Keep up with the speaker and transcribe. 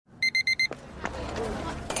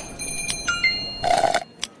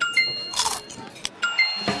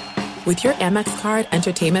With your Amex card,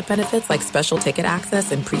 entertainment benefits like special ticket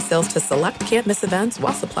access and pre-sales to select can't-miss events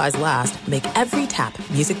while supplies last make every tap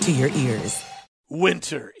music to your ears.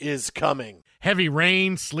 Winter is coming. Heavy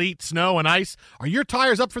rain, sleet, snow, and ice. Are your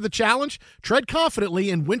tires up for the challenge? Tread confidently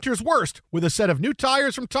in winter's worst with a set of new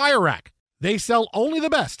tires from Tire Rack. They sell only the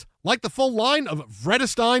best, like the full line of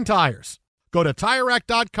Vredestein tires. Go to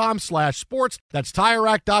TireRack.com/sports. That's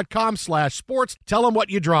TireRack.com/sports. Tell them what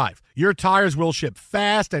you drive. Your tires will ship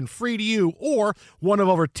fast and free to you or one of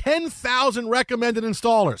over 10,000 recommended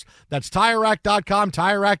installers. That's TireRack.com,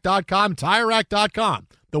 TireRack.com, TireRack.com.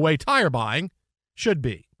 The way tire buying should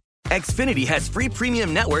be. Xfinity has free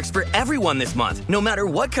premium networks for everyone this month, no matter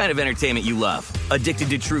what kind of entertainment you love. Addicted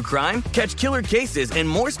to true crime? Catch killer cases and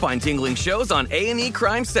more spine-tingling shows on A&E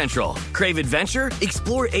Crime Central. Crave adventure?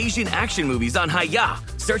 Explore Asian action movies on Hi-YAH.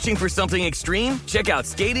 Searching for something extreme? Check out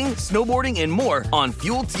skating, snowboarding, and more on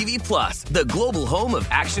Fuel TV Plus, the global home of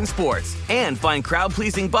action sports. And find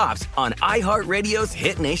crowd-pleasing bops on iHeartRadio's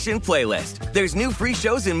Hit Nation playlist. There's new free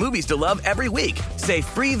shows and movies to love every week. Say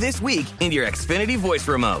free this week in your Xfinity voice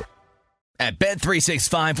remote. At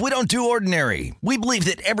Bet365, we don't do ordinary. We believe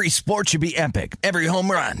that every sport should be epic. Every home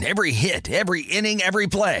run, every hit, every inning, every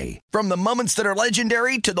play. From the moments that are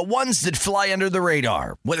legendary to the ones that fly under the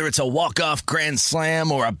radar. Whether it's a walk-off grand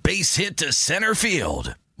slam or a base hit to center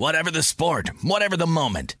field. Whatever the sport, whatever the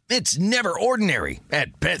moment. It's never ordinary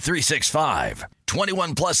at Bet365.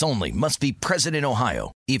 21 plus only. Must be present in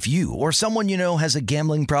Ohio. If you or someone you know has a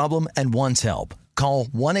gambling problem and wants help, call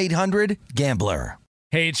 1-800-GAMBLER.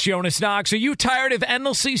 Hey, it's Jonas Knox. Are you tired of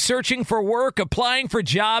endlessly searching for work, applying for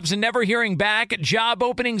jobs, and never hearing back? Job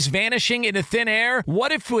openings vanishing into thin air?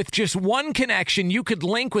 What if with just one connection, you could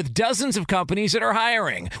link with dozens of companies that are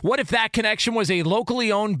hiring? What if that connection was a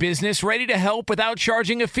locally owned business ready to help without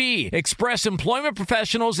charging a fee? Express Employment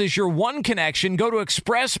Professionals is your one connection. Go to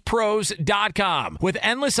expresspros.com. With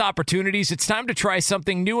endless opportunities, it's time to try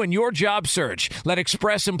something new in your job search. Let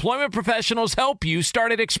Express Employment Professionals help you.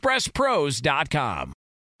 Start at expresspros.com.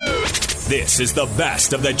 This is the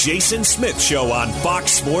best of the Jason Smith Show on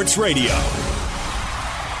Fox Sports Radio.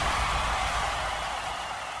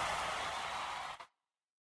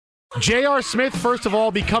 J.R. Smith, first of all,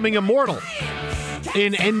 becoming immortal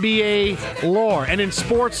in NBA lore and in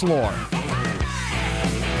sports lore.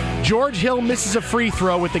 George Hill misses a free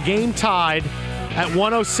throw with the game tied at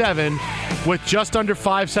 107 with just under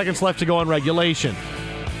 5 seconds left to go in regulation.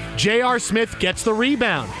 J.R. Smith gets the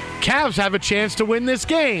rebound. Cavs have a chance to win this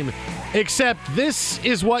game, except this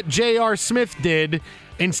is what J.R. Smith did.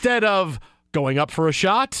 Instead of going up for a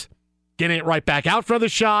shot, getting it right back out for the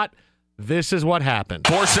shot, this is what happened.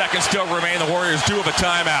 4 seconds still remain. The Warriors do have a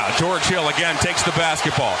timeout. George Hill again takes the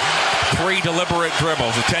basketball. 3 deliberate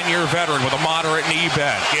dribbles. A 10-year veteran with a moderate knee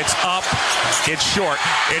bend. It's up. It's short.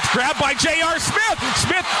 It's grabbed by J.R. Smith.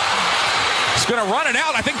 Smith is going to run it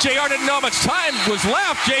out. I think J.R. didn't know how much time was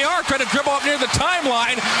left. J.R. tried to dribble up near the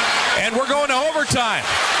timeline, and we're going to overtime.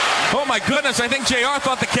 Oh, my goodness. I think J.R.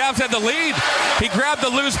 thought the Cavs had the lead. He grabbed the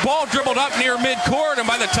loose ball, dribbled up near midcourt, and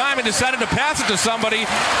by the time he decided to pass it to somebody,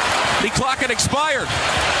 the clock had expired.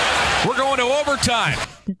 We're going to overtime.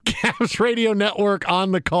 Cavs Radio Network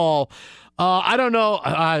on the call. I don't know.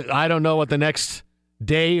 I don't know what the next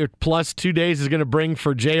day or plus 2 days is going to bring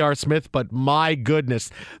for J.R. Smith, but my goodness.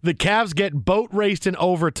 The Cavs get boat raced in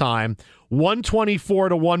overtime,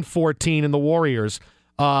 124-114, and the Warriors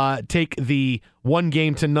take the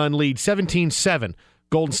 1-game-to-none lead, 17-7.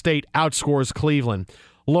 Golden State outscores Cleveland.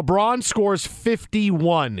 LeBron scores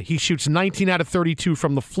 51. He shoots 19 out of 32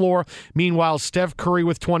 from the floor. Meanwhile, Steph Curry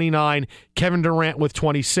with 29, Kevin Durant with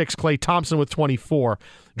 26, Klay Thompson with 24.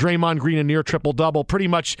 Draymond Green a near triple-double. Pretty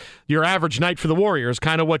much your average night for the Warriors,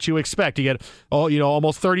 kind of what you expect. You get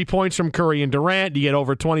almost 30 points from Curry and Durant. You get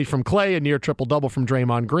over 20 from Klay, a near triple-double from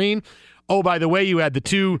Draymond Green. Oh, by the way, you had the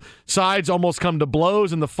two sides almost come to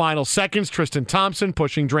blows in the final seconds. Tristan Thompson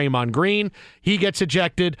pushing Draymond Green. He gets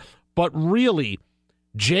ejected. But really,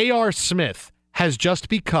 J.R. Smith has just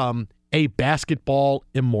become a basketball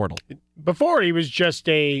immortal. Before, he was just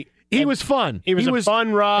He was fun. He was a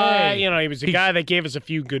fun ride. He was a guy that gave us a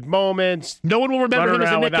few good moments. No one will remember him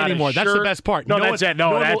as a Knick anymore. That's the best part. No one will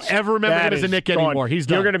ever remember him as a Knick anymore. He's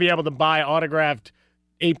done. You're going to be able to buy autographed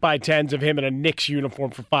 8x10s of him in a Knicks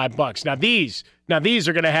uniform for $5. Now these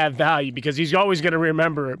are going to have value because he's always going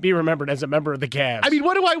to be remembered as a member of the Cavs. I mean,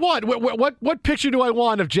 what do I want? What picture do I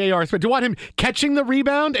want of J.R. Smith? Do I want him catching the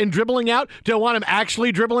rebound and dribbling out? Do I want him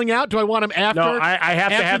actually dribbling out? Do I want him after? No, I have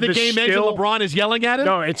to have the game ends and LeBron is yelling at him.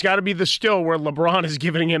 No, it's got to be the still where LeBron is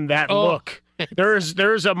giving him that look.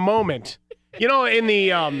 There's a moment You know, in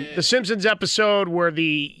the Simpsons episode where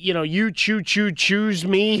you choose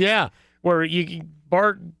me. Yeah. Where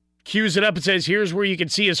Bart cues it up and says, here's where you can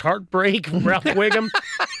see his heart break, Ralph Wiggum.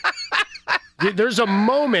 There's a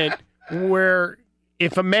moment where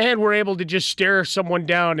if a man were able to just stare someone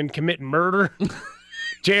down and commit murder,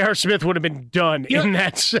 J.R. Smith would have been done in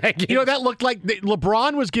that second. You know, that looked like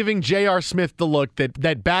LeBron was giving J.R. Smith the look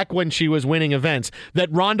that back when she was winning events,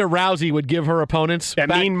 that Ronda Rousey would give her opponents. That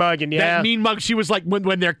mean mugging, That mean mug. She was like,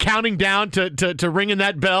 when they're counting down to ringing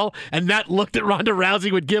that bell, and that look that Ronda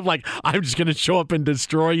Rousey would give, like, I'm just going to show up and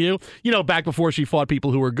destroy you. You know, back before she fought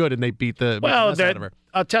people who were good and they beat the mess out of her.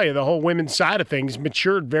 I'll tell you, the whole women's side of things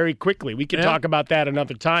matured very quickly. We can talk about that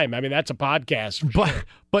another time. I mean, that's a podcast.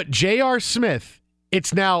 But J.R. Smith,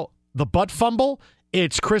 it's now the butt fumble.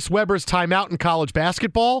 It's Chris Webber's timeout in college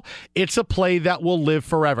basketball. It's a play that will live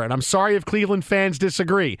forever. And I'm sorry if Cleveland fans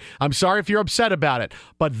disagree. I'm sorry if you're upset about it.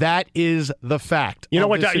 But that is the fact. You know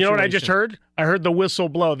what I just heard? I heard the whistle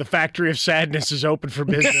blow. The Factory of Sadness is open for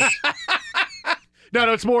business.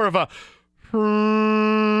 No, it's more of a...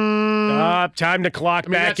 time to clock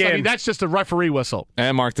back in. That's just a referee whistle.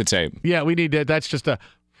 And mark the tape. Yeah, we need that. That's just a...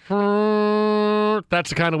 That's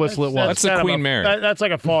the kind of whistle it was. That's the Queen Mary. That's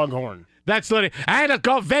like a foghorn. That's the... And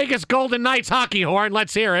a Vegas Golden Knights hockey horn.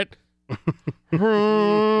 Let's hear it.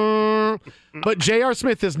 But J.R.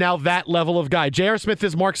 Smith is now that level of guy. J.R. Smith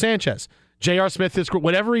is Mark Sanchez. J.R. Smith is...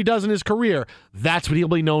 Whatever he does in his career, that's what he'll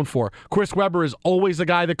be known for. Chris Webber is always the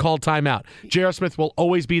guy that called timeout. J.R. Smith will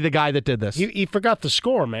always be the guy that did this. He forgot the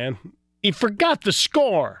score, man. He forgot the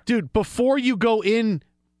score. Dude, before you go in...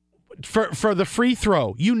 For the free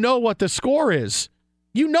throw, you know what the score is.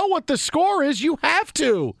 You know what the score is. You have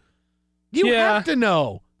to. You have to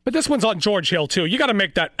know. But this one's on George Hill, too. You got to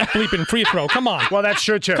make that bleeping free throw. Come on. Well, that's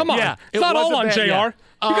true, too. Come on. Yeah, it's not all on JR. Yeah.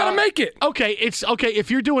 You got to make it. Okay, it's okay. If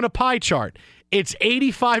you're doing a pie chart, it's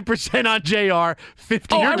 85% on JR,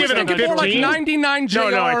 50. You're giving him 15. More like 99 JR.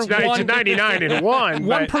 No, it's 99 and 1.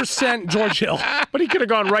 1% George Hill. But he could have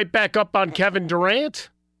gone right back up on Kevin Durant.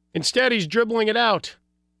 Instead, he's dribbling it out.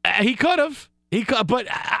 He could have.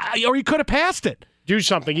 Or he could have passed it. Do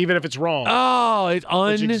something, even if it's wrong. Oh, it's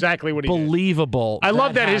exactly what he did. Unbelievable. I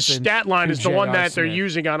love that his stat line is the one that they're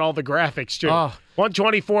using on all the graphics, too.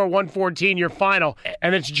 124, 114, your final.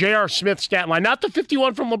 And it's J.R. Smith's stat line. Not the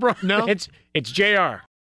 51 from LeBron. No. It's J.R.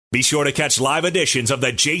 Be sure to catch live editions of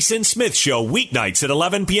The Jason Smith Show weeknights at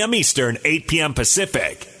 11 p.m. Eastern, 8 p.m.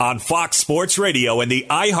 Pacific on Fox Sports Radio and the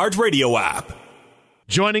iHeartRadio app.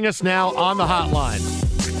 Joining us now on the hotline,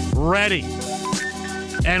 ready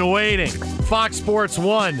and waiting, Fox Sports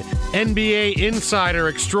 1 NBA insider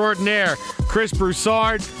extraordinaire, Chris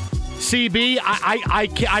Broussard. CB,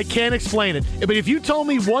 I can't explain it. But if you told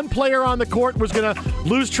me one player on the court was going to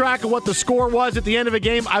lose track of what the score was at the end of a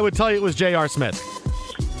game, I would tell you it was J.R. Smith.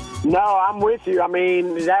 No, I'm with you. I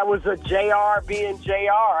mean, that was a JR being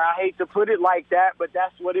JR. I hate to put it like that, but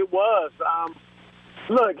that's what it was.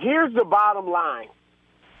 Look, here's the bottom line.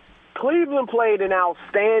 Cleveland played an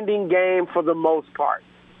outstanding game for the most part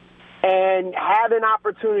and had an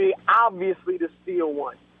opportunity, obviously, to steal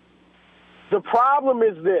one. The problem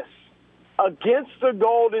is this. Against the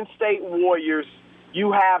Golden State Warriors,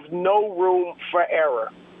 you have no room for error.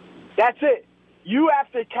 That's it. You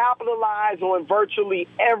have to capitalize on virtually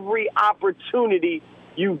every opportunity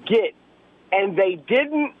you get. And they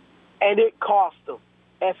didn't, and it cost them.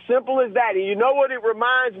 As simple as that. And you know what it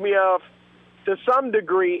reminds me of, to some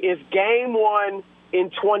degree, is Game 1 in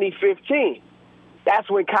 2015. That's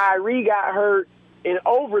when Kyrie got hurt in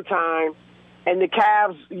overtime, and the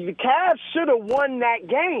Cavs should have won that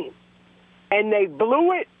game. And they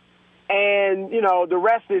blew it, and, you know, the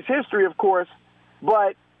rest is history, of course.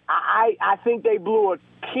 But I think they blew a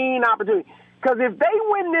keen opportunity. Because if they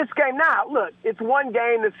win this game now, look, it's one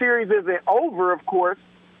game. The series isn't over, of course.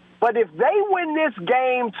 But if they win this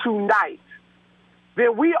game tonight,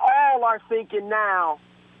 then we all are thinking now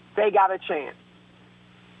they got a chance.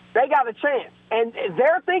 They got a chance. And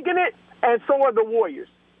they're thinking it, and so are the Warriors.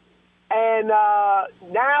 And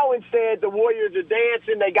now instead the Warriors are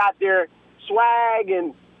dancing. They got their swag,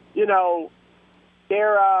 and, you know,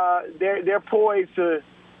 they're poised to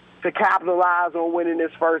capitalize on winning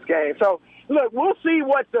this first game. So, look, we'll see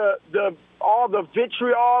what all the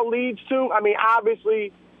vitriol leads to. I mean,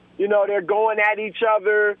 obviously, you know, they're going at each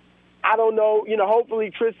other. I don't know. You know, hopefully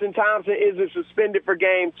Tristan Thompson isn't suspended for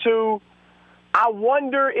Game 2. I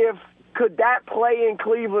wonder could that play in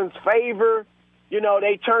Cleveland's favor? You know,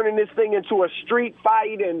 they turning this thing into a street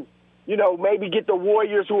fight and, you know, maybe get the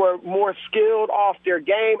Warriors who are more skilled off their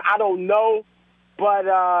game. I don't know. But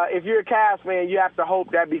if you're a Cavs fan, you have to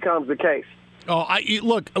hope that becomes the case.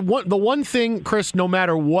 The one thing, Chris, no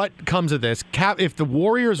matter what comes of this, if the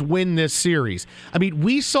Warriors win this series, I mean,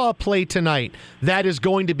 we saw a play tonight that is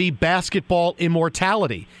going to be basketball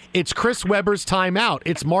immortality. It's Chris Webber's timeout.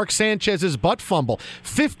 It's Mark Sanchez's butt fumble.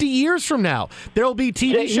 50 years from now, there'll be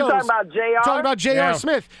TV shows. You talking about J.R.? Talking about J.R.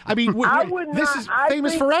 Smith. I mean, this is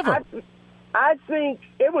famous forever. I think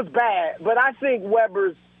it was bad, but I think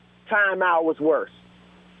Webber's timeout was worse.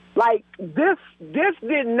 Like, this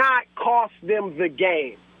did not cost them the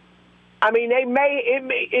game. I mean,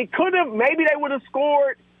 it could have, maybe they would have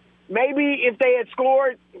scored. Maybe if they had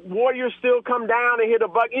scored, Warriors still come down and hit a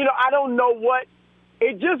bucket. I don't know what.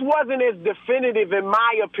 It just wasn't as definitive, in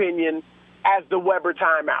my opinion, as the Webber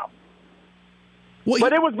timeout. Well,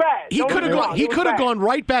 but it was bad. He could have gone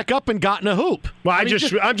right back up and gotten a hoop. Well, I'm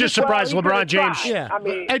just surprised LeBron James. Yeah, I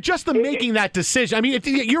mean, and just making that decision. I mean,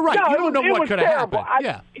 you're right. You don't know what could have happened.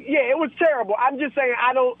 It was terrible. I'm just saying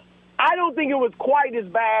I don't think it was quite as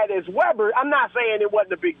bad as Webber. I'm not saying it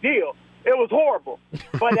wasn't a big deal. It was horrible,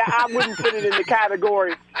 but I wouldn't put it in the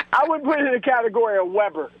category. I wouldn't put it in the category of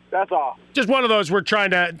Webber. That's all. Just one of those. We're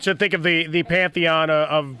trying to think of the pantheon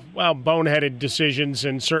of boneheaded decisions,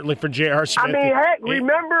 and certainly for J.R. Smith. I mean, heck,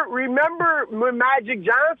 remember when Magic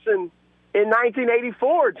Johnson in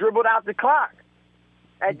 1984 dribbled out the clock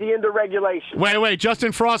at the end of regulation. Wait.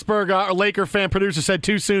 Justin Frostberg, our Laker fan producer, said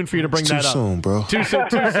too soon for you to bring that up. Too soon, bro. Too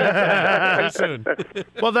soon.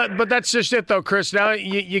 Well, but that's just it, though, Chris. Now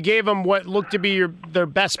you gave them what looked to be their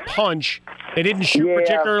best punch. They didn't shoot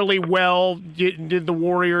particularly well, did the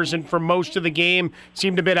Warriors, and for most of the game,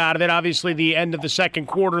 seemed a bit out of it. Obviously, the end of the second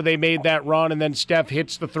quarter, they made that run, and then Steph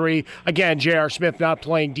hits the three. Again, J.R. Smith not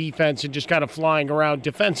playing defense and just kind of flying around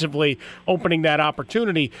defensively, opening that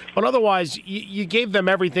opportunity. But otherwise, you gave them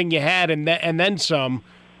everything you had and then some.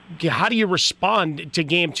 How do you respond to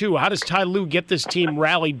Game 2? How does Ty Lue get this team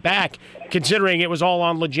rallied back, considering it was all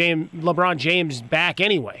on LeBron James' back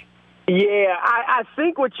anyway? Yeah, I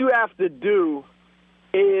think what you have to do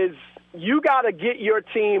is you got to get your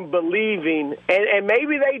team believing, and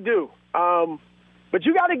maybe they do, but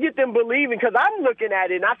you got to get them believing, because I'm looking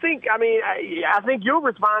at it, and I think you'll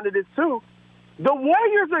respond to this too. The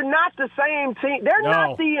Warriors are not the same team. They're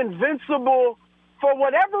not the invincible, for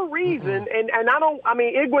whatever reason, and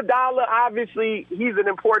Iguodala, obviously, he's an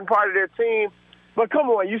important part of their team, but come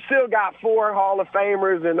on, you still got 4 Hall of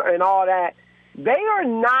Famers and all that. They are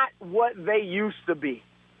not what they used to be.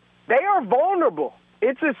 They are vulnerable.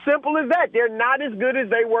 It's as simple as that. They're not as good as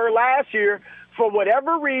they were last year for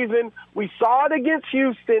whatever reason. We saw it against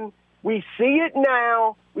Houston. We see it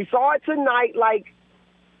now. We saw it tonight. Like,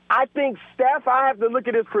 I think Steph, I have to look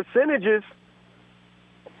at his percentages.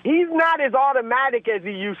 He's not as automatic as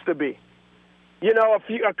he used to be.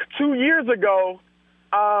 2 years ago,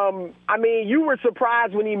 you were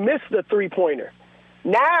surprised when he missed the three-pointer.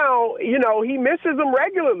 Now, he misses them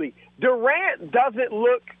regularly. Durant doesn't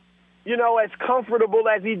look, as comfortable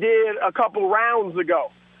as he did a couple rounds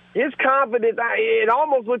ago. His confidence, it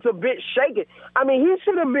almost looks a bit shaky. I mean, he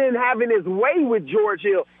should have been having his way with George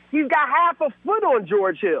Hill. He's got half a foot on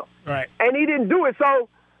George Hill. Right. And he didn't do it. So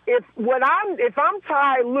if I'm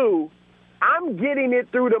Ty Lue, I'm getting it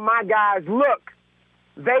through to my guys. Look,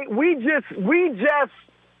 we just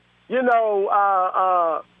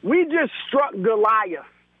struck Goliath.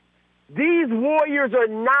 These Warriors are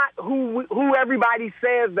not who everybody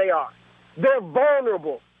says they are. They're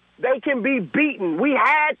vulnerable. They can be beaten. We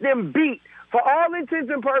had them beat. For all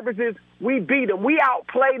intents and purposes, we beat them. We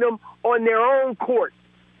outplayed them on their own court.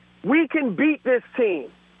 We can beat this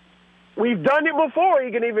team. We've done it before,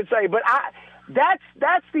 you can even say. But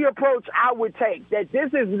that's the approach I would take, that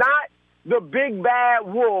this is not the big bad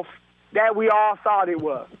wolf that we all thought it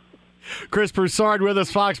was. Chris Broussard with us,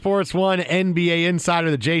 Fox Sports 1 NBA Insider,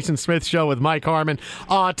 the Jason Smith Show with Mike Harmon.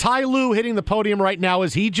 Ty Lue hitting the podium right now,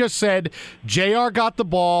 as he just said, JR got the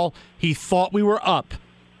ball. He thought we were up.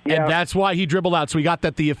 And that's why he dribbled out. So we got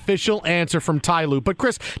the official answer from Ty Lue. But,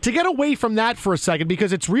 Chris, to get away from that for a second,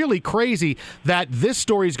 because it's really crazy that this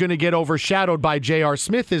story is going to get overshadowed by J.R.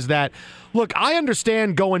 Smith, is that, look, I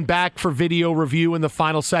understand going back for video review in the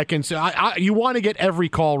final seconds. You want to get every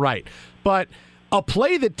call right. But a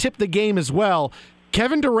play that tipped the game as well,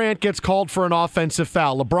 Kevin Durant gets called for an offensive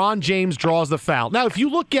foul. LeBron James draws the foul. Now, if you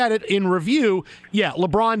look at it in review,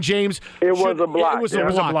 LeBron James... It was a block. It was a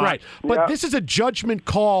block, right. But this is a judgment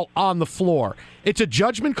call on the floor. It's a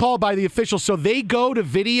judgment call by the officials, so they go to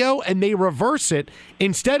video and they reverse it.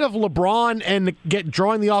 Instead of LeBron and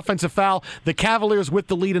drawing the offensive foul, the Cavaliers with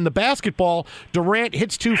the lead in the basketball, Durant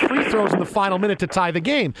hits 2 free throws in the final minute to tie the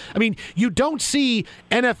game. I mean, you don't see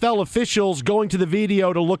NFL officials going to the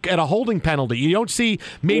video to look at a holding penalty. You don't see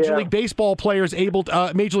Major League Baseball players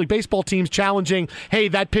Major League Baseball teams challenging, hey,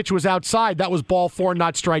 that pitch was outside. That was ball 4,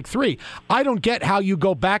 not strike 3. I don't get how you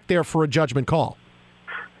go back there for a judgment call.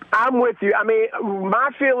 I'm with you. I mean, my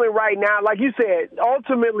feeling right now, like you said,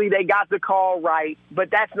 ultimately they got the call right,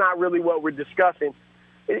 but that's not really what we're discussing.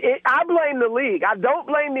 I blame the league. I don't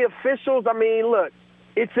blame the officials. I mean, look,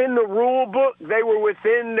 it's in the rule book. They were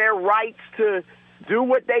within their rights to do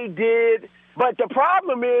what they did. But the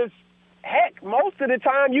problem is, heck, most of the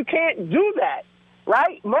time you can't do that,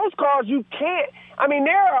 right? Most calls you can't. I mean,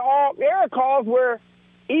 there are calls where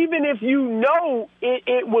even if you know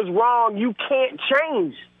it was wrong, you can't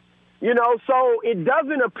change. You know, so it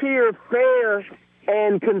doesn't appear fair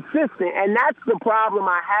and consistent, and that's the problem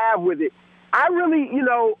I have with it. I really,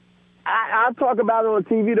 I'll talk about it on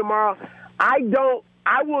TV tomorrow. I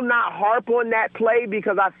will not harp on that play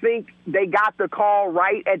because I think they got the call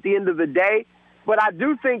right at the end of the day, but I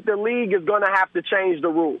do think the league is going to have to change the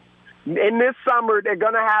rule. In this summer, they're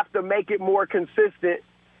going to have to make it more consistent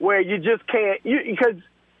where you just can't, because,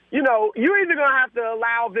 you're either going to have to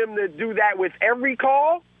allow them to do that with every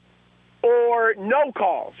call or no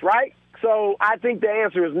calls, right? So I think the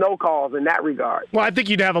answer is no calls in that regard. Well, I think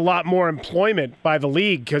you'd have a lot more employment by the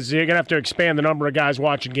league because you're going to have to expand the number of guys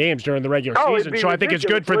watching games during the regular season. So I think it's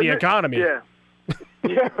good for the economy. Yeah.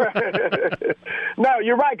 No,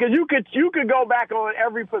 you're right, because you could go back on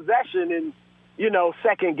every possession and,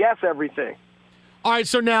 second guess everything. All right,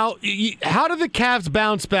 so now, how do the Cavs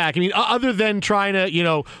bounce back? I mean, other than trying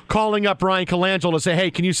to, calling up Ryan Colangelo to say,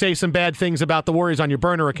 hey, can you say some bad things about the Warriors on your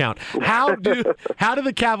burner account? How do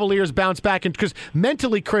the Cavaliers bounce back? Because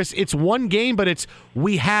mentally, Chris, it's one game, but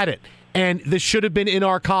we had it. And this should have been in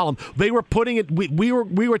our column. They were putting it. We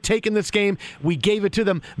were taking this game. We gave it to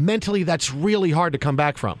them. Mentally, that's really hard to come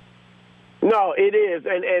back from. No, it is,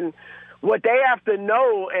 and what they have to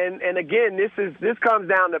know, and again, this comes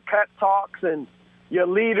down to pep talks and your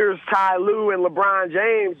leaders, Ty Lue and LeBron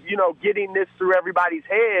James, getting this through everybody's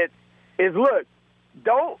head is, look,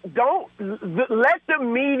 don't let the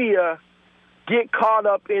media get caught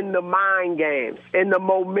up in the mind games and the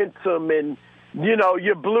momentum and,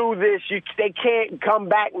 you blew this, they can't come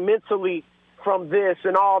back mentally from this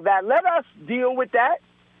and all that. Let us deal with that.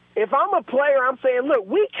 If I'm a player, I'm saying, look,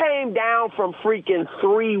 we came down from freaking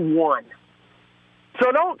 3-1.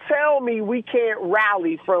 So don't tell me we can't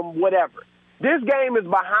rally from whatever. This game is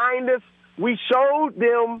behind us. We showed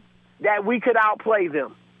them that we could outplay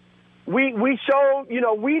them. We showed,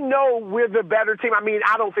 we know we're the better team. I mean,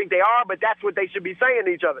 I don't think they are, but that's what they should be saying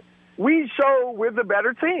to each other. We show we're the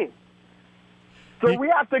better team. So we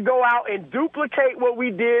have to go out and duplicate what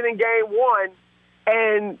we did in game 1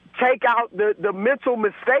 and take out the mental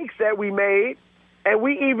mistakes that we made, and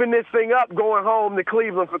we even this thing up going home to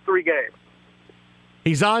Cleveland for 3 games.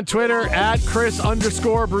 He's on Twitter at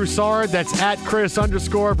Chris_Broussard. That's at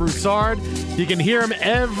Chris_Broussard. You can hear him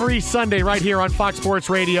every Sunday right here on Fox Sports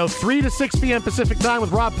Radio, 3 to 6 p.m. Pacific time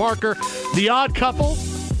with Rob Parker. The Odd Couple.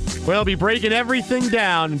 We'll be breaking everything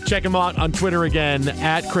down. Check him out on Twitter again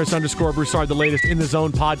at Chris_Broussard, the latest In the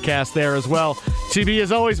Zone podcast there as well. CB,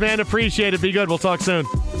 as always, man, appreciate it. Be good. We'll talk soon.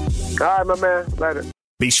 All right, my man. Later.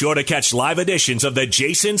 Be sure to catch live editions of The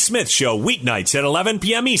Jason Smith Show weeknights at 11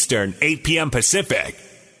 p.m. Eastern, 8 p.m. Pacific.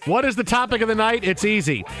 What is the topic of the night? It's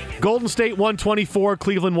easy. Golden State 124,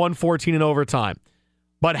 Cleveland 114 in overtime.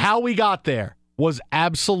 But how we got there was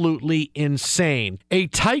absolutely insane. A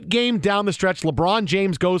tight game down the stretch. LeBron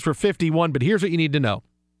James goes for 51, but here's what you need to know.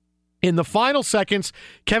 In the final seconds,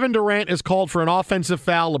 Kevin Durant is called for an offensive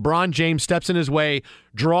foul. LeBron James steps in his way,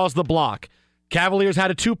 draws the block. Cavaliers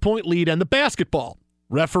had a 2-point lead and the basketball.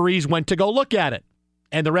 Referees went to go look at it.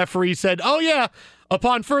 And the referee said, oh, yeah,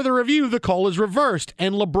 upon further review, the call is reversed.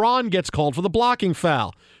 And LeBron gets called for the blocking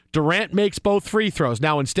foul. Durant makes both free throws.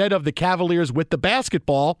 Now, instead of the Cavaliers with the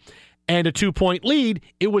basketball and a 2-point lead,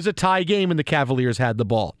 it was a tie game and the Cavaliers had the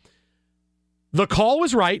ball. The call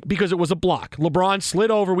was right because it was a block. LeBron slid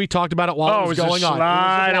over. We talked about it while it was going on.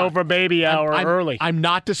 Slide over baby hour early. I'm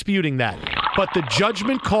not disputing that. But the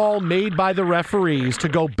judgment call made by the referees to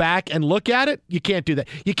go back and look at it, you can't do that.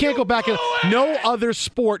 You can't go back and no other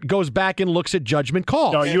sport goes back and looks at judgment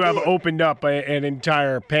calls. No, you have opened up an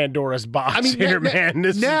entire Pandora's box here, man.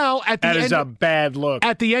 That is a bad look.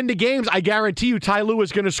 At the end of games, I guarantee you Ty Lue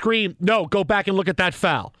is going to scream, no, go back and look at that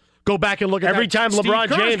foul. Go back and look at every that. time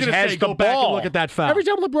LeBron James has the go back ball. And look at that foul. Every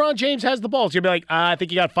time LeBron James has the ball, it's going to be like, I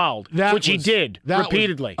think he got fouled, which he did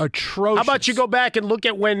repeatedly. Atrocious. How about you go back and look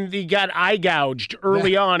at when he got eye gouged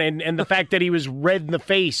early on and the fact that he was red in the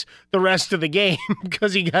face the rest of the game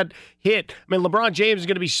because he got hit. I mean, LeBron James is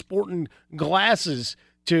going to be sporting glasses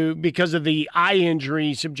because of the eye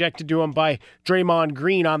injury subjected to him by Draymond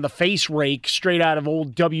Green on the face rake straight out of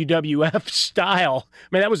old WWF style. I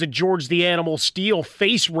mean, that was a George the Animal Steele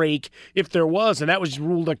face rake if there was, and that was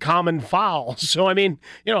ruled a common foul. So, I mean,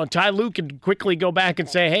 Ty Lue can quickly go back and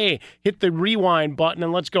say, hey, hit the rewind button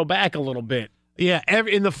and let's go back a little bit. Yeah,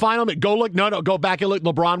 in the final, go look. No, go back and look.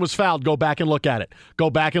 LeBron was fouled. Go back and look at it. Go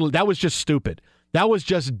back and look. That was just stupid. That was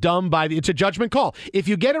just dumb it's a judgment call. If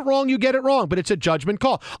you get it wrong, you get it wrong, but it's a judgment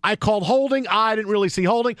call. I called holding. I didn't really see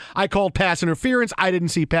holding. I called pass interference. I didn't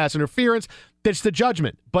see pass interference. That's the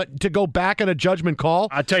judgment. But to go back on a judgment call,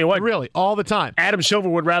 I'll tell you what. Really, all the time. Adam Silver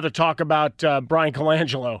would rather talk about Brian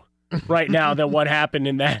Colangelo right now than what happened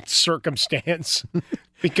in that circumstance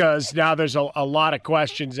because now there's a lot of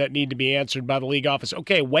questions that need to be answered by the league office.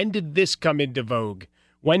 Okay, when did this come into vogue?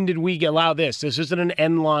 When did we allow this? This isn't an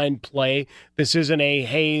end-line play. This isn't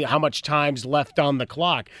hey, how much time's left on the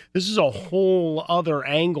clock? This is a whole other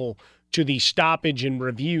angle to the stoppage and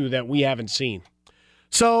review that we haven't seen.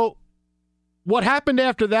 So what happened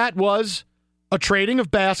after that was a trading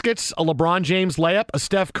of baskets, a LeBron James layup, a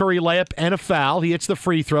Steph Curry layup, and a foul. He hits the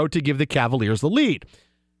free throw to give the Cavaliers the lead.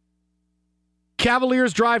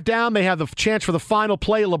 Cavaliers drive down. They have the chance for the final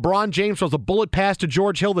play. LeBron James throws a bullet pass to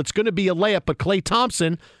George Hill that's going to be a layup, but Klay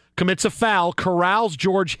Thompson commits a foul, corrals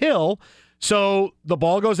George Hill, so the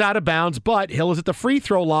ball goes out of bounds, but Hill is at the free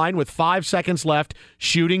throw line with 5 seconds left,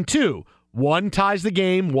 shooting 2. 1 ties the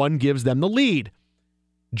game, 1 gives them the lead.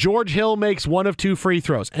 George Hill makes 1 of 2 free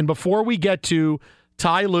throws, and before we get to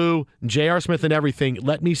Ty Lue, J.R. Smith, and everything,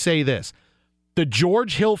 let me say this. The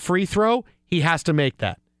George Hill free throw, he has to make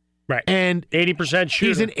that. Right. And 80% shooter.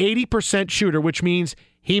 He's an 80% shooter, which means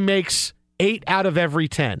he makes 8 out of every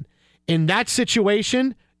 10. In that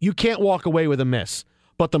situation, you can't walk away with a miss.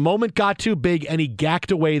 But the moment got too big and he gacked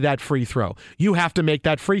away that free throw. You have to make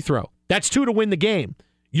that free throw. That's 2 to win the game.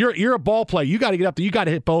 You're a ball player. You got to get up there. You got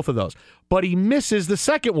to hit both of those. But he misses the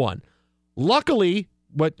second one. Luckily,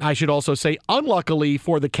 but I should also say unluckily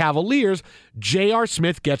for the Cavaliers, J.R.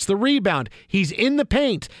 Smith gets the rebound. He's in the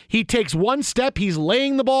paint. He takes 1 step. He's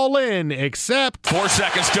laying the ball in, except 4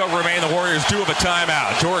 seconds still remain. The Warriors do have a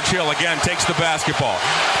timeout. George Hill again takes the basketball.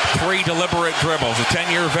 3 deliberate dribbles. A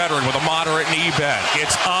 10-year veteran with a moderate knee bend.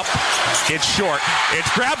 It's up. It's short.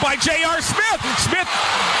 It's grabbed by J.R. Smith. Smith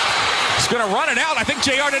is going to run it out. I think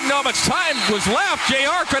J.R. didn't know how much time was left.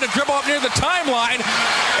 J.R. tried to dribble up near the timeline,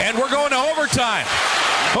 and we're going to overtime.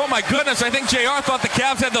 Oh, my goodness. I think J.R. thought the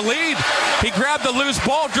Cavs had the lead. He grabbed the loose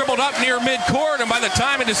ball, dribbled up near midcourt, and by the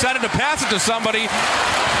time he decided to pass it to somebody,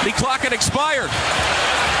 the clock had expired.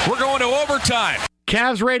 We're going to overtime.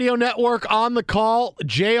 Cavs Radio Network on the call.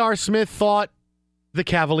 J.R. Smith thought the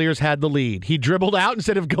Cavaliers had the lead. He dribbled out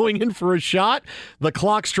instead of going in for a shot. The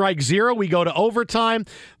clock strikes 0. We go to overtime.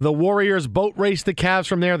 The Warriors boat race the Cavs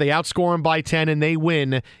from there. They outscore them by 10, and they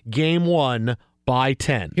win Game 1 by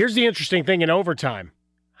 10. Here's the interesting thing in overtime.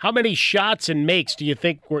 How many shots and makes do you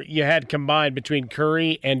think you had combined between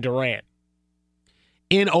Curry and Durant?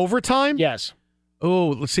 In overtime? Yes. Oh,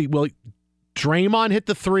 let's see. Well, Draymond hit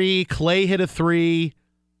the 3. Klay hit a 3.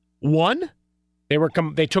 1?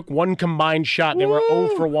 They took 1 combined shot. They were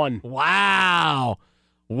 0 for 1. Wow.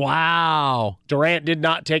 Durant did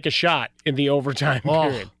not take a shot in the overtime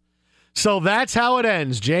period. So that's how it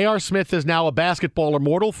ends. J.R. Smith is now a basketball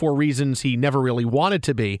immortal for reasons he never really wanted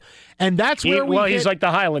to be. And that's where he's like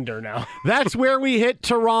the Highlander now. That's where we hit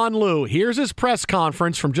Tyronn Lue. Here's his press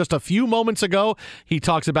conference from just a few moments ago. He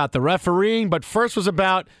talks about the refereeing, but first was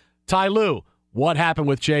about Ty Lue. What happened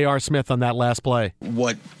with J.R. Smith on that last play?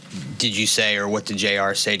 What did you say, or what did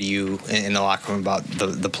J.R. say to you in the locker room about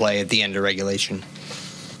the play at the end of regulation?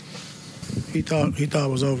 He thought it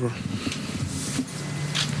was over.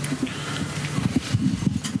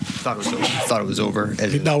 Thought it was over.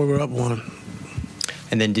 He thought we were up 1.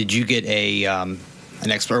 And then did you get an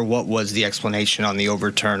or what was the explanation on the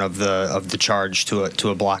overturn of the charge to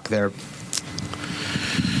a block there?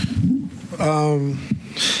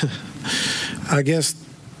 I guess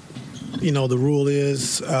the rule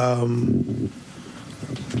is you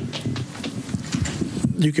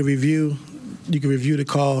can review the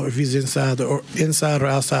call if he's inside or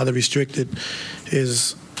outside the restricted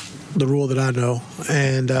is the rule that I know.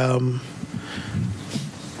 And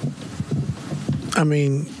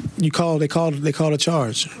they called a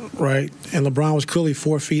charge, right? And LeBron was clearly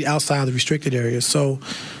 4 feet outside the restricted area. So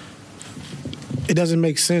it doesn't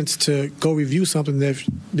make sense to go review something that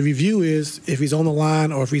the review is if he's on the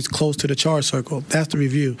line or if he's close to the charge circle. That's the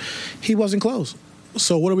review. He wasn't close.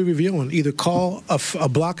 So what are we reviewing? Either call a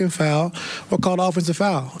blocking foul or call the offensive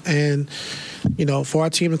foul. And, for our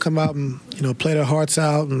team to come out and, play their hearts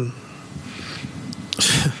out and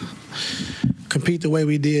compete the way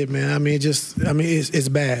we did, man, it's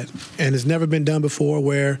bad. And it's never been done before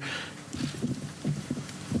where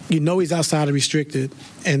he's outside of restricted,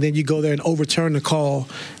 and then you go there and overturn the call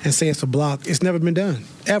and say it's a block. It's never been done,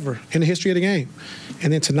 ever, in the history of the game.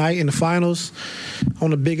 And then tonight in the finals, on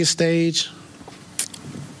the biggest stage,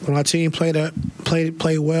 when our team played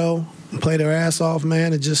well and played their ass off,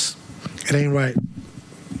 man, it ain't right.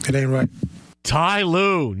 It ain't right. Ty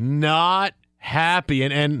Lue, not happy.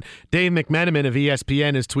 And Dave McMenamin of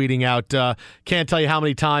ESPN is tweeting out, can't tell you how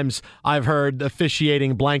many times I've heard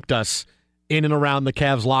officiating blanked us in and around the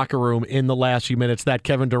Cavs locker room in the last few minutes, that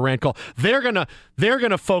Kevin Durant call. They're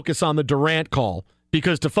gonna focus on the Durant call,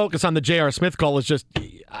 because to focus on the J.R. Smith call is just,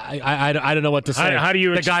 I don't know what to say. How do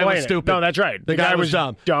you explain it? The guy was stupid. No, that's right. The guy was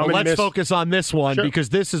dumb. Well, let's focus on this one, because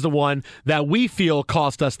this is the one that we feel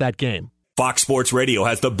cost us that game. Fox Sports Radio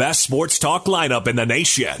has the best sports talk lineup in the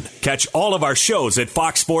nation. Catch all of our shows at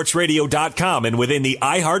foxsportsradio.com and within the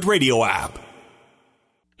iHeartRadio app.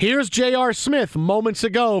 Here's J.R. Smith moments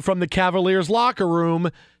ago from the Cavaliers locker room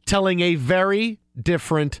telling a very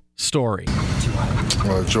different story.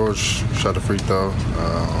 Well, George shot a free throw.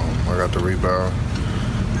 I got the rebound.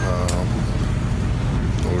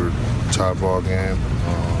 We were tied ball game.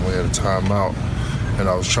 We had a timeout, and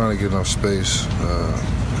I was trying to get enough space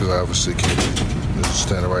because I obviously can't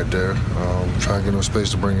standing right there. Trying to get enough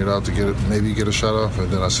space to bring it out to maybe get a shot off,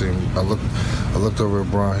 and then I looked over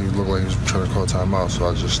at Brian. He looked like he was trying to call timeout, so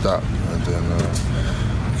I just stopped, and then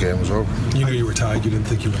the game was over. You knew you were tied. You didn't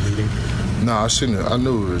think you were leading. No, I seen it. I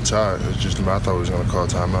knew we were tied. It's just I thought we was going to call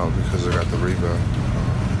timeout because I got the rebound.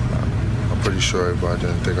 I'm pretty sure everybody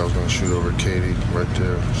didn't think I was going to shoot over Katie right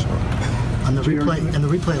there. So. On the replay,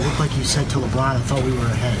 it looked like you said to LeBron, I thought we were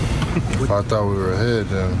ahead. If I thought we were ahead,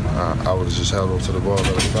 then I would have just held on to the ball and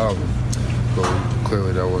let it foul me. But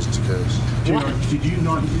clearly that wasn't the case. Did you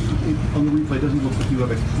not, on the replay, it doesn't look like you have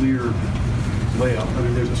a clear layup. I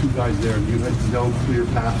mean, there's two guys there, and you had no clear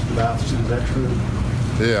pass to Matheson. Is that true?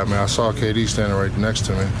 Yeah, I mean, I saw KD standing right next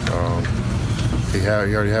to me. He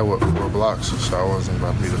already had, 4 blocks, so I wasn't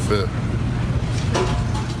about to be the fifth.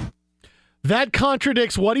 That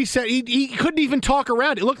contradicts what he said. He couldn't even talk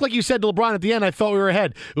around. It looked like you said to LeBron at the end, I thought we were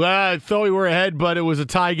ahead. Well, I thought we were ahead, but it was a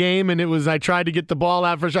tie game, and I tried to get the ball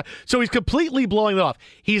out for a shot. So he's completely blowing it off.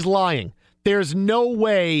 He's lying. There's no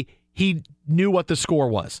way he knew what the score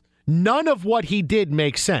was. None of what he did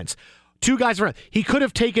makes sense. 2 guys around. He could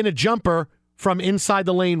have taken a jumper from inside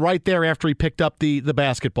the lane right there after he picked up the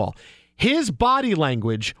basketball. His body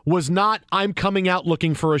language was not, I'm coming out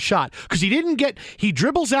looking for a shot. Because he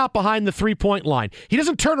dribbles out behind the 3-point line. He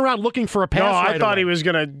doesn't turn around looking for a pass. No, I thought he was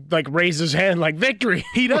going to raise his hand like victory.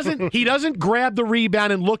 He doesn't grab the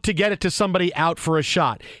rebound and look to get it to somebody out for a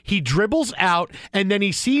shot. He dribbles out, and then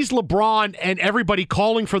he sees LeBron and everybody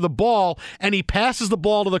calling for the ball, and he passes the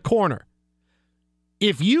ball to the corner.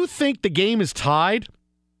 If you think the game is tied,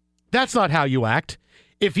 that's not how you act.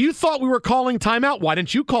 If you thought we were calling timeout, why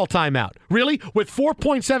didn't you call timeout? Really? With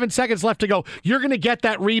 4.7 seconds left to go, you're going to get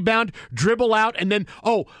that rebound, dribble out, and then,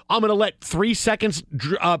 I'm going to let 3 seconds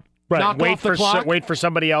knock off the clock. Wait for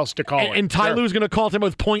somebody else to call it. And Ty Lue's going to call time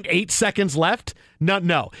with 0.8 seconds left?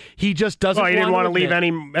 No. He just doesn't he didn't want to leave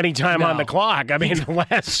admit. any time on the clock. I mean, the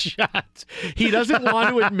last shot. He doesn't want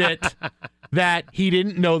to admit that he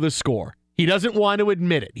didn't know the score. He doesn't want to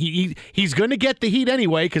admit it. He's going to get the heat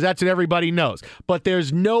anyway because that's what everybody knows. But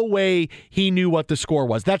there's no way he knew what the score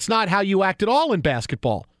was. That's not how you act at all in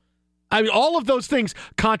basketball. I mean, all of those things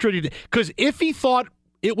contradict. Because if he thought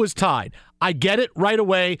it was tied, I get it right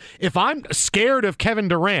away. If I'm scared of Kevin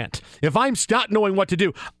Durant, if I'm not knowing what to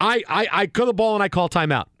do, I kill the ball and I call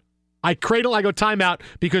timeout. I cradle, I go timeout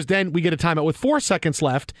because then we get a timeout with 4 seconds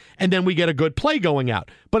left and then we get a good play going out.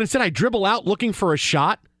 But instead I dribble out looking for a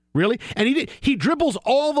shot. Really? And he dribbles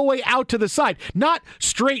all the way out to the side, not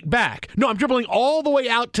straight back. No, I'm dribbling all the way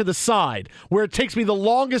out to the side where it takes me the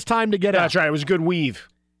longest time to get out. That's right. It was a good weave.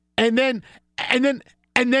 And then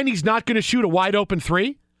he's not going to shoot a wide open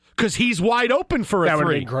 3 because he's wide open for a 3. That would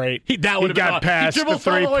have been great. He got past the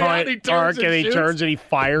 3-point arc and he turns and he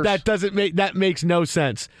fires. That makes no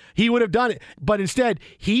sense. He would have done it, but instead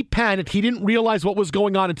he panicked. He didn't realize what was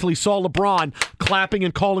going on until he saw LeBron clapping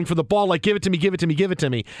and calling for the ball, like give it to me, give it to me, give it to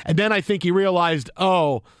me. And then I think he realized,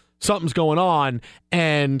 something's going on,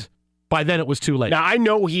 and By then, it was too late. Now, I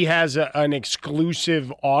know he has an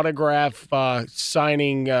exclusive autograph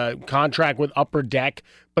signing contract with Upper Deck,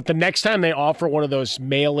 but the next time they offer one of those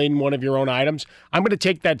mail in one of your own items, I'm going to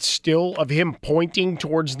take that still of him pointing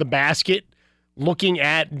towards the basket, looking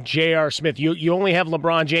at J.R. Smith. You only have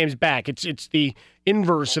LeBron James back. It's the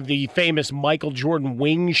inverse of the famous Michael Jordan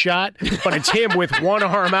wing shot, but it's him with one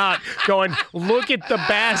arm out going, look at the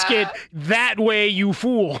basket that way, you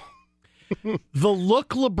fool. The look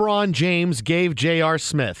LeBron James gave J.R.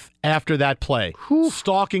 Smith after that play,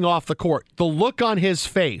 stalking off the court, the look on his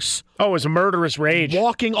face. Oh, it was a murderous rage.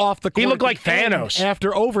 Walking off the court. He looked like Thanos.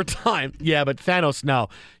 After overtime. Yeah, but Thanos, no.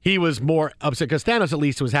 He was more upset because Thanos at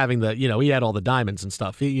least was having he had all the diamonds and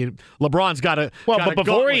stuff. LeBron's got a but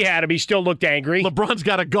before he had him, he still looked angry. LeBron's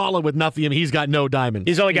got a gauntlet with nothing. I mean, he's got no diamonds.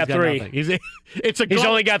 He's only got 3. He's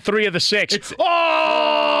only got 3 of the 6.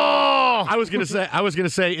 I was gonna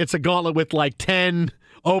say it's a gauntlet with like 10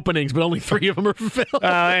 openings, but only 3 of them are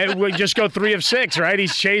filled. We just go 3 of 6, right?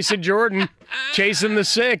 He's chasing Jordan, chasing the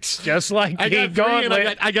 6, just like the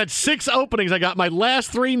gauntlet. I got 6 openings. I got my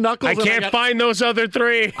last 3 knuckles. I can't find those other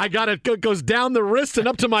 3. I got it goes down the wrist and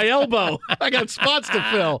up to my elbow. I got spots to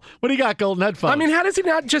fill. What do you got, Golden Headphones? I mean, how does he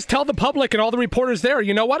not just tell the public and all the reporters there,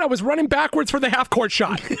 you know what? I was running backwards for the half-court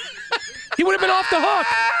shot. He would have been off the hook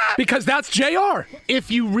because that's JR.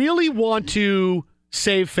 If you really want to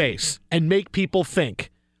save face and make people think,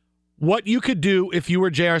 what you could do if you were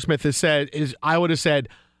J.R. Smith is I would have said,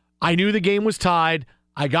 I knew the game was tied.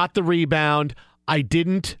 I got the rebound. I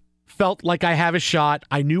felt like I have a shot.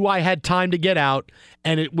 I knew I had time to get out.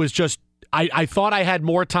 And it was just, I thought I had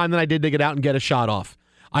more time than I did to get out and get a shot off.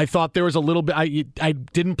 I thought there was a little bit, I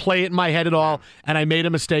didn't play it in my head at all, and I made a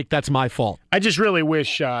mistake. That's my fault. I just really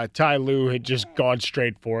wish Ty Lue had just gone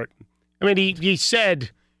straight for it. I mean, he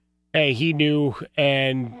said, hey, he knew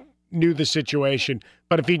the situation,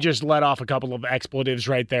 but if he just let off a couple of expletives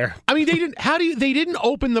right there. I mean, they didn't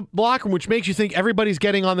open the locker room, which makes you think everybody's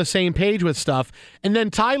getting on the same page with stuff. And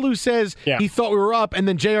then Ty Lue says he thought we were up, and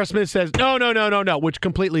then J.R. Smith says, no, which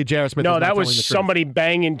completely J.R. Smith No, is not that telling was the somebody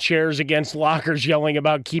banging chairs against lockers, yelling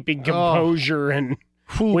about keeping composure, and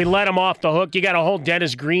we let him off the hook. You got a whole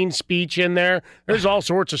Dennis Green speech in there. There's all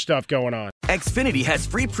sorts of stuff going on. Xfinity has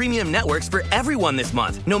free premium networks for everyone this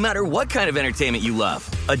month, no matter what kind of entertainment you love.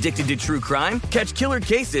 Addicted to true crime? Catch killer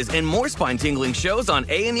cases and more spine-tingling shows on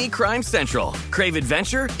A&E Crime Central. Crave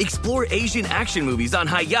adventure? Explore Asian action movies on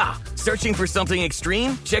Hi-Ya. Searching for something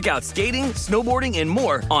extreme? Check out skating, snowboarding, and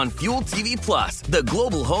more on Fuel TV Plus, the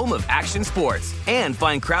global home of action sports. And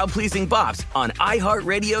find crowd-pleasing bops on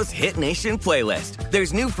iHeartRadio's Hit Nation playlist.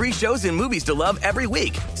 There's new free shows and movies to love every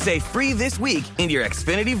week. Say free this week in your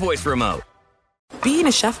Xfinity voice remote. Being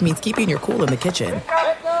a chef means keeping your cool in the kitchen.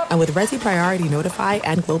 And with Resi Priority Notify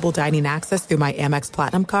and Global Dining Access through my Amex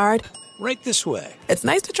Platinum card, right this way. It's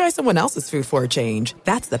nice to try someone else's food for a change.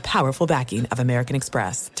 That's the powerful backing of American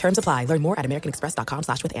Express. Terms apply. Learn more at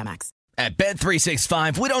americanexpress.com/withAmex. At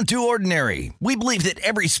Bet365, we don't do ordinary. We believe that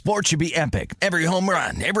every sport should be epic. Every home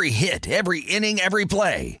run, every hit, every inning, every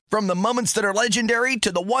play. From the moments that are legendary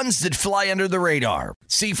to the ones that fly under the radar.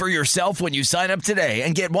 See for yourself when you sign up today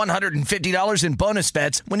and get $150 in bonus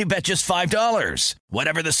bets when you bet just $5.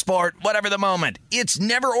 Whatever the sport, whatever the moment, it's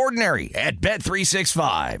never ordinary at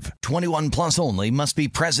Bet365. 21 plus only. Must be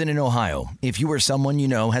present in Ohio. If you or someone you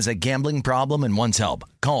know has a gambling problem and wants help,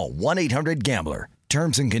 call 1-800-GAMBLER.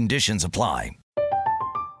 Terms and conditions apply.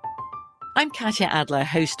 I'm Katya Adler,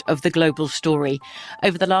 host of The Global Story.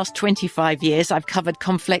 Over the last 25 years, I've covered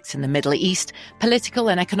conflicts in the Middle East, political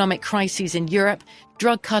and economic crises in Europe,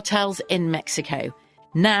 drug cartels in Mexico.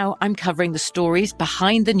 Now I'm covering the stories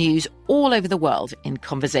behind the news all over the world in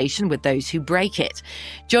conversation with those who break it.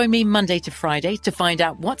 Join me Monday to Friday to find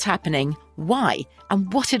out what's happening, why,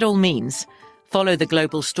 and what it all means. Follow The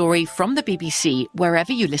Global Story from the BBC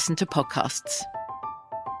wherever you listen to podcasts.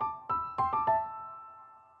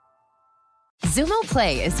 Xumo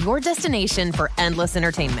Play is your destination for endless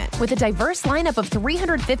entertainment. With a diverse lineup of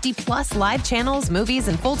 350-plus live channels, movies,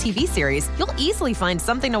 and full TV series, you'll easily find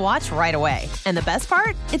something to watch right away. And the best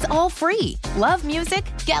part? It's all free. Love music?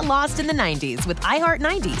 Get lost in the 90s with iHeart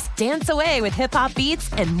 90s. Dance away with hip-hop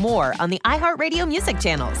beats and more on the iHeartRadio music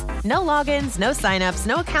channels. No logins, no signups,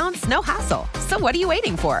 no accounts, no hassle. So what are you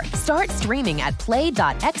waiting for? Start streaming at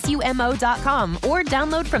play.xumo.com or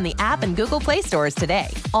download from the app and Google Play stores today.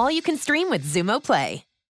 All you can stream with Xumo Play.